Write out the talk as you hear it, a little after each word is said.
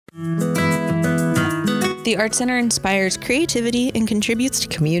The Art Center inspires creativity and contributes to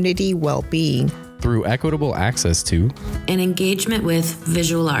community well-being through equitable access to and engagement with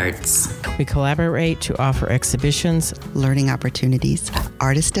visual arts. We collaborate to offer exhibitions, learning opportunities,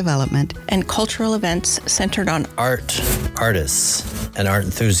 artist development, and cultural events centered on art, artists, and art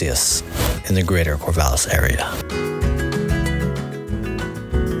enthusiasts in the greater Corvallis area.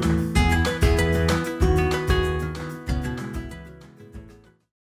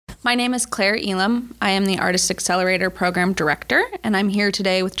 My name is Claire Elam. I am the Artist Accelerator Program Director, and I'm here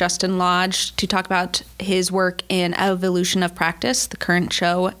today with Justin Lodge to talk about his work in Evolution of Practice, the current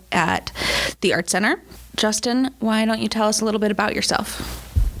show at the Art Center. Justin, why don't you tell us a little bit about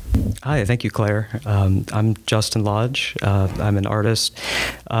yourself? Hi, thank you, Claire. I'm Justin Lodge. I'm an artist.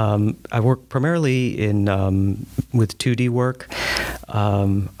 I work primarily with 2D work.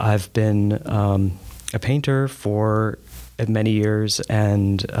 I've been a painter for many years,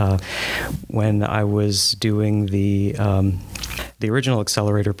 and when I was doing the original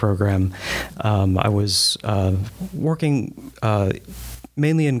Accelerator program, I was working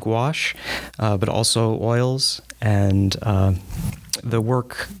mainly in gouache, but also oils, and the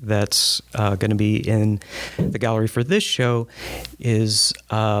work that's going to be in the gallery for this show is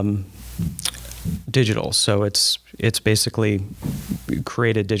digital. So it's basically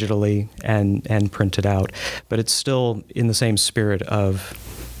created digitally and printed out, but it's still in the same spirit of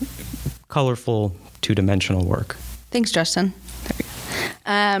colorful, two-dimensional work. Thanks, Justin.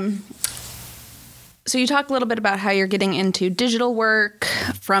 So you talk a little bit about how you're getting into digital work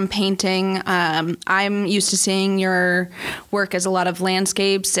from painting. I'm used to seeing your work as a lot of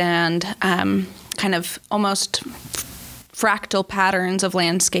landscapes and kind of almost fractal patterns of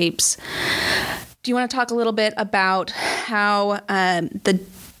landscapes. Do you want to talk a little bit about how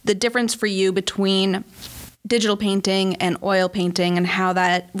the difference for you between digital painting and oil painting and how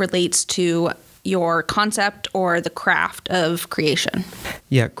that relates to your concept or the craft of creation?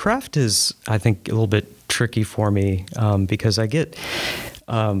 Yeah, craft is, I think, a little bit tricky for me because I get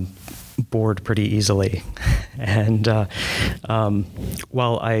bored pretty easily. And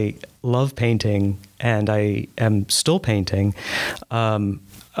while I love painting and I am still painting,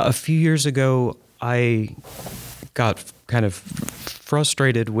 a few years ago, I got kind of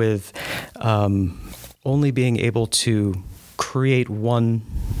frustrated with only being able to create one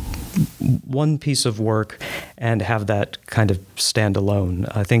piece of work and have that kind of stand alone.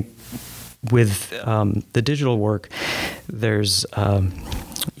 I think with the digital work, there's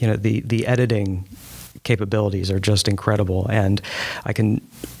the editing capabilities are just incredible, and I can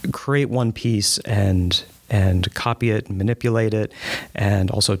create one piece and copy it and manipulate it, and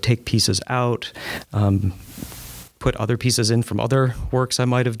also take pieces out, put other pieces in from other works I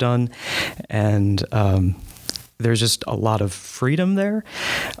might have done, and there's just a lot of freedom there.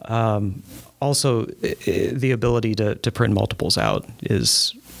 Also, the ability to print multiples out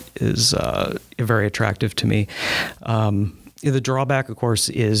is very attractive to me. The drawback, of course,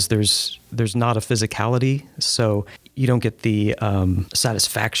 is there's not a physicality, so you don't get the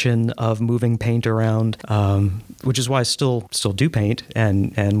satisfaction of moving paint around, which is why I still do paint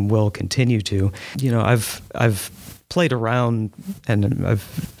and will continue to. I've played around and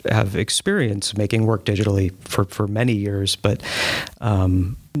have experience making work digitally for many years, but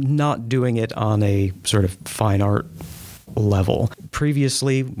not doing it on a sort of fine art level.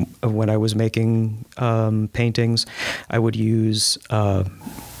 Previously, when I was making paintings, I would use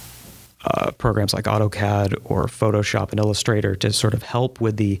programs like AutoCAD or Photoshop and Illustrator to sort of help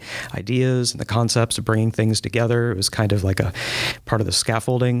with the ideas and the concepts of bringing things together. It was kind of like a part of the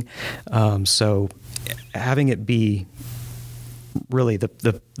scaffolding. So having it be really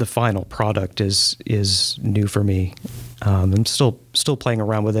the final product is new for me. I'm still playing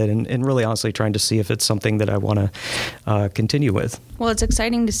around with it and really honestly trying to see if it's something that I want to continue with. Well, it's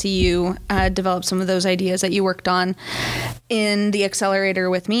exciting to see you develop some of those ideas that you worked on in the Accelerator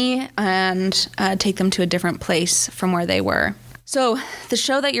with me and take them to a different place from where they were. So the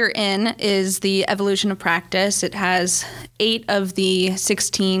show that you're in is the Evolution of Practice. It has 8 of the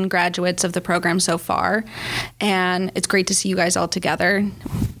 16 graduates of the program so far, and it's great to see you guys all together.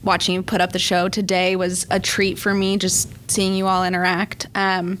 Watching you put up the show today was a treat for me, just seeing you all interact.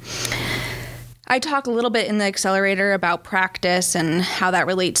 I talk a little bit in the Accelerator about practice and how that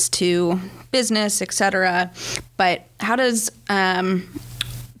relates to business, etc. But how does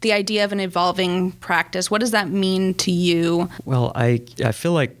the idea of an evolving practice, what does that mean to you? Well, I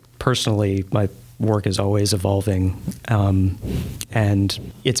feel like personally, work is always evolving,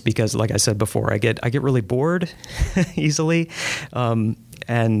 and it's because, like I said before, I get really bored easily,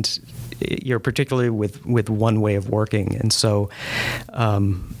 and particularly with one way of working, and so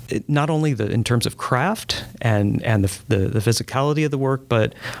not only in terms of craft and the physicality of the work,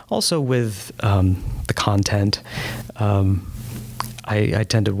 but also with the content. I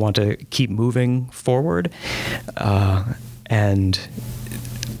tend to want to keep moving forward, and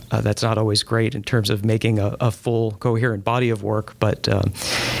that's not always great in terms of making a full, coherent body of work, but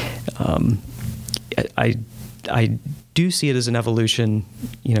I do see it as an evolution,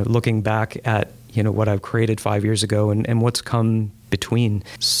 looking back at, what I've created 5 years ago and what's come between.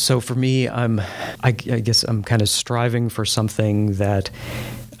 So for me, I guess I'm kind of striving for something that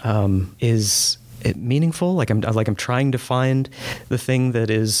is meaningful. Like I'm trying to find the thing that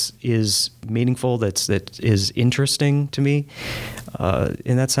is meaningful, that is interesting to me,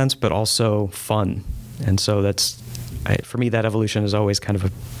 in that sense, but also fun. And so for me, that evolution is always kind of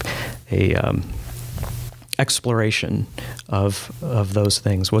a exploration of those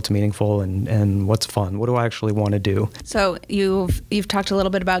things. What's meaningful and what's fun? What do I actually want to do? So you've talked a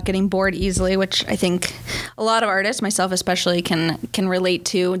little bit about getting bored easily, which I think a lot of artists, myself especially, can relate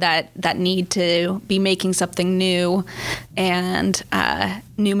to, that need to be making something new, and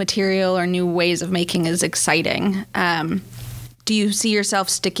new material or new ways of making is exciting. Do you see yourself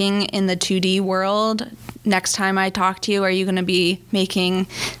sticking in the 2D world? Next time I talk to you, are you going to be making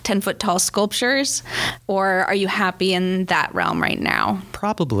 10-foot tall sculptures, or are you happy in that realm right now?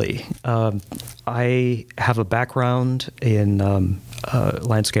 Probably. I have a background in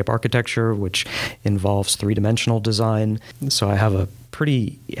landscape architecture, which involves three-dimensional design. So I have a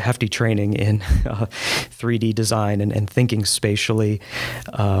pretty hefty training in 3D design and thinking spatially.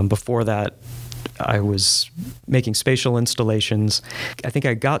 Before that, I was making spatial installations. I think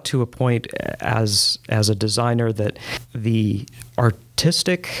I got to a point as a designer that the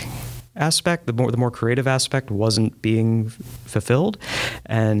artistic aspect, the more creative aspect, wasn't being fulfilled,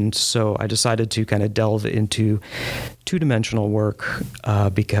 and so I decided to kind of delve into two-dimensional work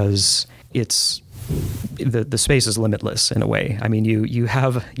because it's the space is limitless in a way. I mean, you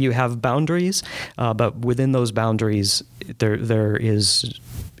have boundaries, but within those boundaries,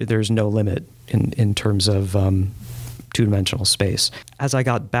 there's no limit in terms of two-dimensional space. As I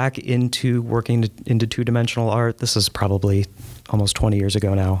got back into working into two-dimensional art, this is probably almost 20 years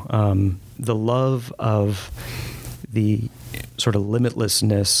ago now, the love of the sort of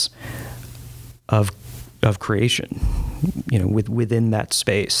limitlessness of creation, within that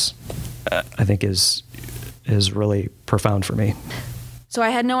space, I think is really profound for me. So I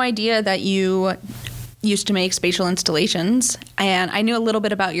had no idea that you used to make spatial installations, and I knew a little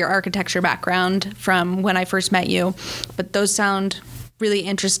bit about your architecture background from when I first met you, but those sound really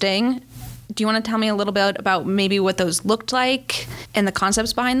interesting. Do you want to tell me a little bit about maybe what those looked like and the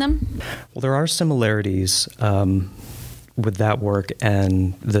concepts behind them? Well, there are similarities with that work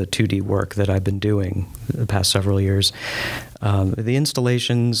and the 2D work that I've been doing the past several years. The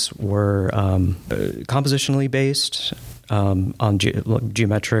installations were compositionally based on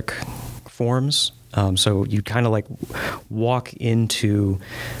geometric forms. So you kind of like walk into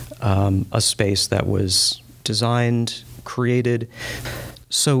a space that was designed, created.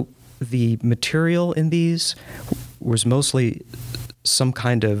 So the material in these was mostly some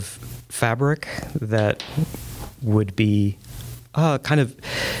kind of fabric that would be kind of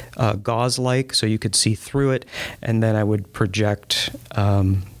gauze-like, so you could see through it, and then I would project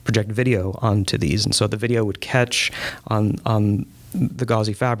video onto these, and so the video would catch on the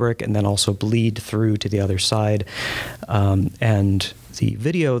gauzy fabric and then also bleed through to the other side, and the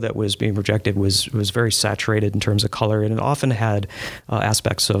video that was being projected was very saturated in terms of color, and it often had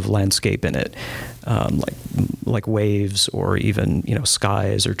aspects of landscape in it, like waves or even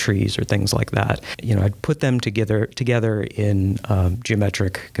skies or trees or things like that. I'd put them together in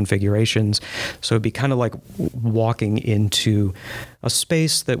geometric configurations, so it'd be kind of like walking into a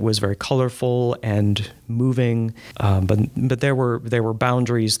space that was very colorful and moving, but there were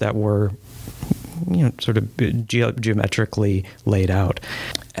boundaries that were sort of geometrically laid out.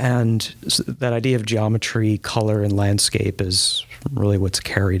 And that idea of geometry, color, and landscape is really what's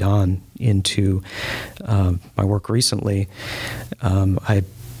carried on into my work recently. I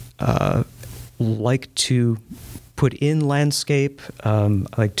like to put in landscape. I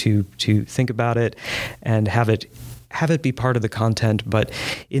like to think about it and have it be part of the content, but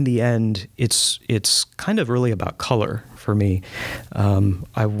in the end, it's kind of really about color for me.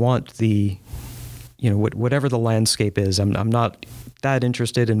 I want whatever the landscape is. I'm not that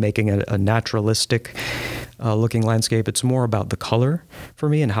interested in making a naturalistic looking landscape. It's more about the color for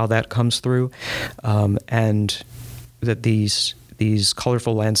me and how that comes through, and that these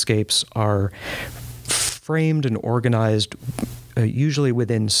colorful landscapes are framed and organized usually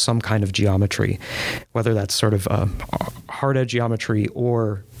within some kind of geometry, whether that's sort of hard edge geometry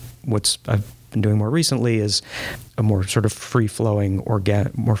or what's I've been doing more recently is a more sort of free-flowing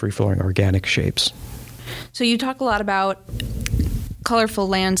organic shapes. So you talk a lot about colorful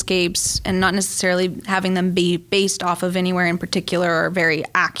landscapes and not necessarily having them be based off of anywhere in particular or very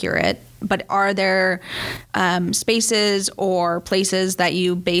accurate. But are there spaces or places that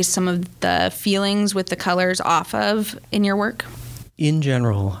you base some of the feelings with the colors off of in your work? In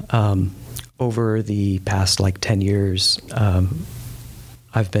general, over the past 10 years,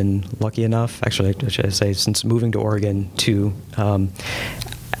 I've been lucky enough, actually, should I say, since moving to Oregon, to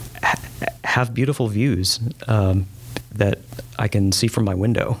have beautiful views that I can see from my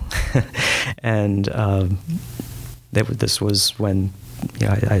window. And this was when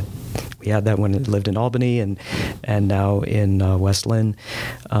we had that when I lived in Albany, and now in West Linn.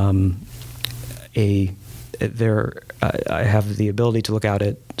 I have the ability to look out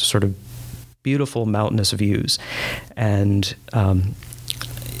at sort of beautiful mountainous views, and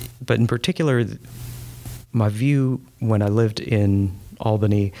but in particular, my view when I lived in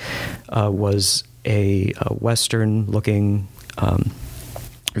Albany was a western-looking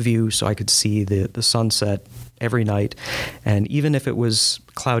view, so I could see the sunset every night. And even if it was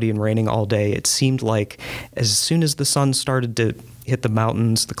cloudy and raining all day, it seemed like as soon as the sun started to hit the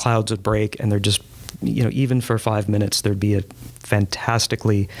mountains, the clouds would break, and they're just, even for 5 minutes, there'd be a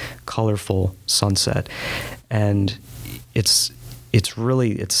fantastically colorful sunset. And it's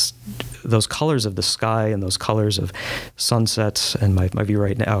those colors of the sky and those colors of sunsets, and my view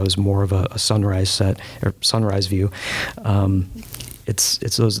right now is more of a sunrise view.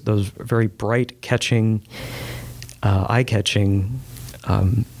 It's those very bright, catching, eye-catching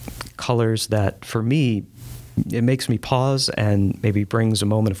colors that, for me, it makes me pause and maybe brings a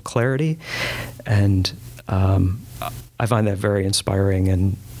moment of clarity, and I find that very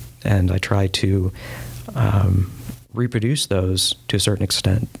inspiring, and I try to reproduce those to a certain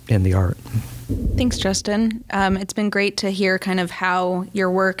extent in the art. Thanks, Justin. It's been great to hear kind of how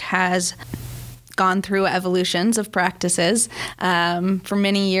your work has gone through evolutions of practices for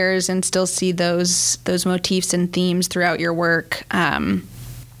many years, and still see those motifs and themes throughout your work.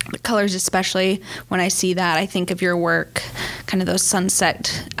 The colors, especially, when I see that, I think of your work, kind of those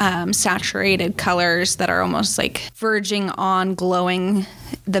sunset saturated colors that are almost verging on glowing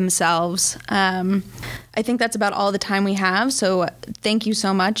themselves. I think that's about all the time we have, so thank you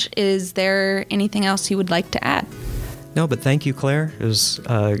so much. Is there anything else you would like to add? No, but thank you, Claire. It's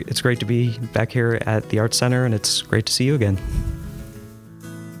great to be back here at the Art Center, and it's great to see you again.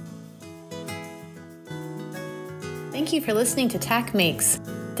 Thank you for listening to TAC Makes.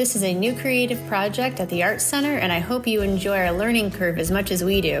 This is a new creative project at the Art Center, and I hope you enjoy our learning curve as much as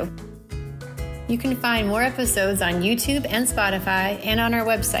we do. You can find more episodes on YouTube and Spotify, and on our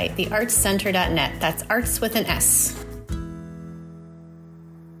website, theartscenter.net. That's arts with an S.